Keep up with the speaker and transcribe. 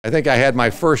I think I had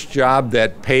my first job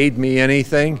that paid me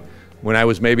anything when I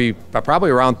was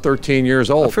probably around 13 years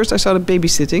old. First I started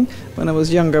babysitting when I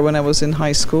was younger, when I was in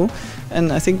high school.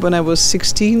 And I think when I was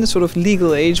 16, the sort of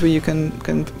legal age where you can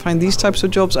find these types of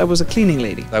jobs, I was a cleaning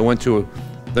lady. I went to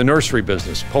the nursery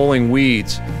business, pulling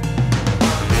weeds.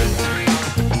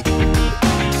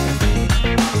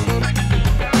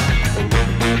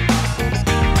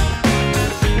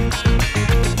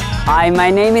 Hi,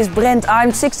 my name is Brent.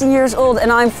 I'm 16 years old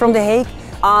and I'm from The Hague.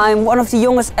 I'm one of the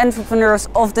youngest entrepreneurs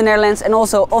of the Netherlands and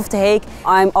also of The Hague.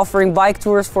 I'm offering bike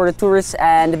tours for the tourists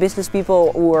and the business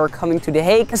people who are coming to The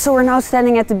Hague. So we're now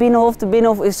standing at the Binnenhof. The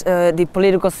Binnenhof is the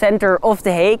political center of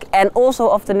The Hague and also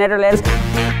of the Netherlands.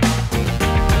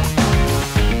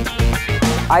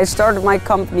 I started my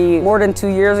company more than 2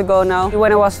 years ago now.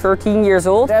 When I was 13 years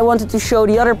old, I wanted to show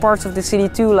the other parts of the city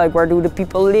too, like where do the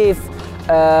people live,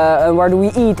 where do we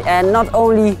eat, and not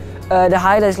only the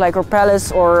highlights like our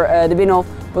palace or the Binnenhof,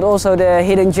 but also the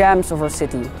hidden gems of our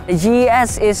city. The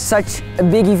GES is such a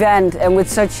big event and with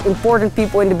such important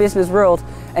people in the business world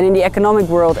and in the economic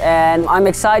world, and I'm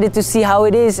excited to see how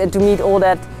it is and to meet all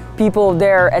that people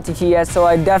there at the GES, so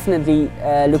I definitely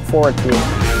look forward to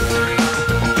it.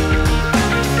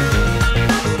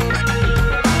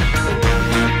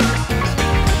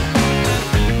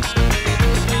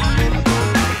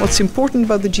 What's important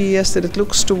about the GES is that it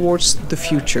looks towards the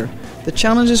future. The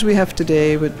challenges we have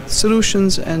today with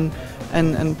solutions and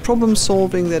problem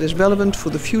solving that is relevant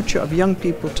for the future of young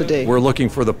people today. We're looking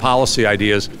for the policy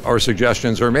ideas or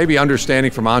suggestions or maybe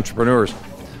understanding from entrepreneurs.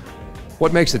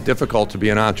 What makes it difficult to be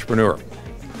an entrepreneur?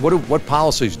 What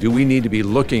policies do we need to be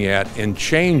looking at and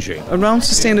changing? Around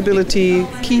sustainability,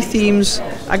 key themes,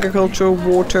 agriculture,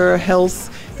 water, health.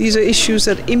 These are issues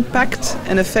that impact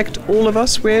and affect all of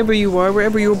us, wherever you are,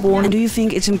 wherever you're born. And do you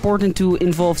think it's important to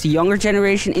involve the younger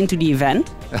generation into the event?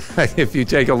 If you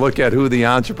take a look at who the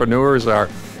entrepreneurs are,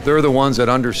 they're the ones that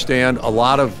understand a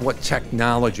lot of what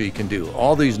technology can do.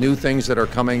 All these new things that are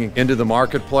coming into the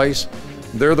marketplace,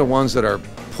 they're the ones that are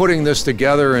putting this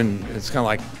together, and it's kind of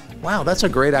like, wow, that's a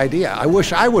great idea. I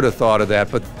wish I would have thought of that,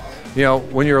 but you know,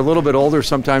 when you're a little bit older,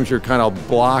 sometimes you're kind of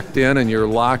blocked in and you're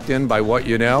locked in by what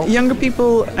you know. Younger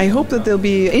people, I hope that they'll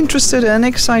be interested and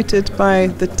excited by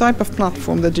the type of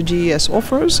platform that the GES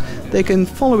offers. They can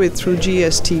follow it through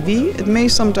GES TV. It may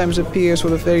sometimes appear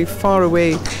sort of very far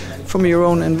away from your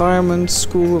own environment,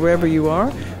 school, wherever you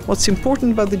are. What's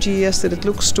important about the GES is that it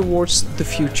looks towards the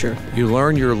future. You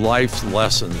learn your life's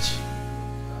lessons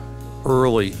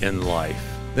early in life.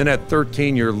 Then at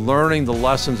 13, you're learning the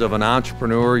lessons of an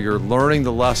entrepreneur, you're learning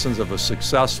the lessons of a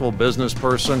successful business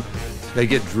person. They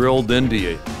get drilled into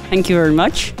you. Thank you very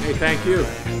much. Hey, thank you.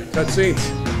 Cut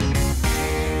seats.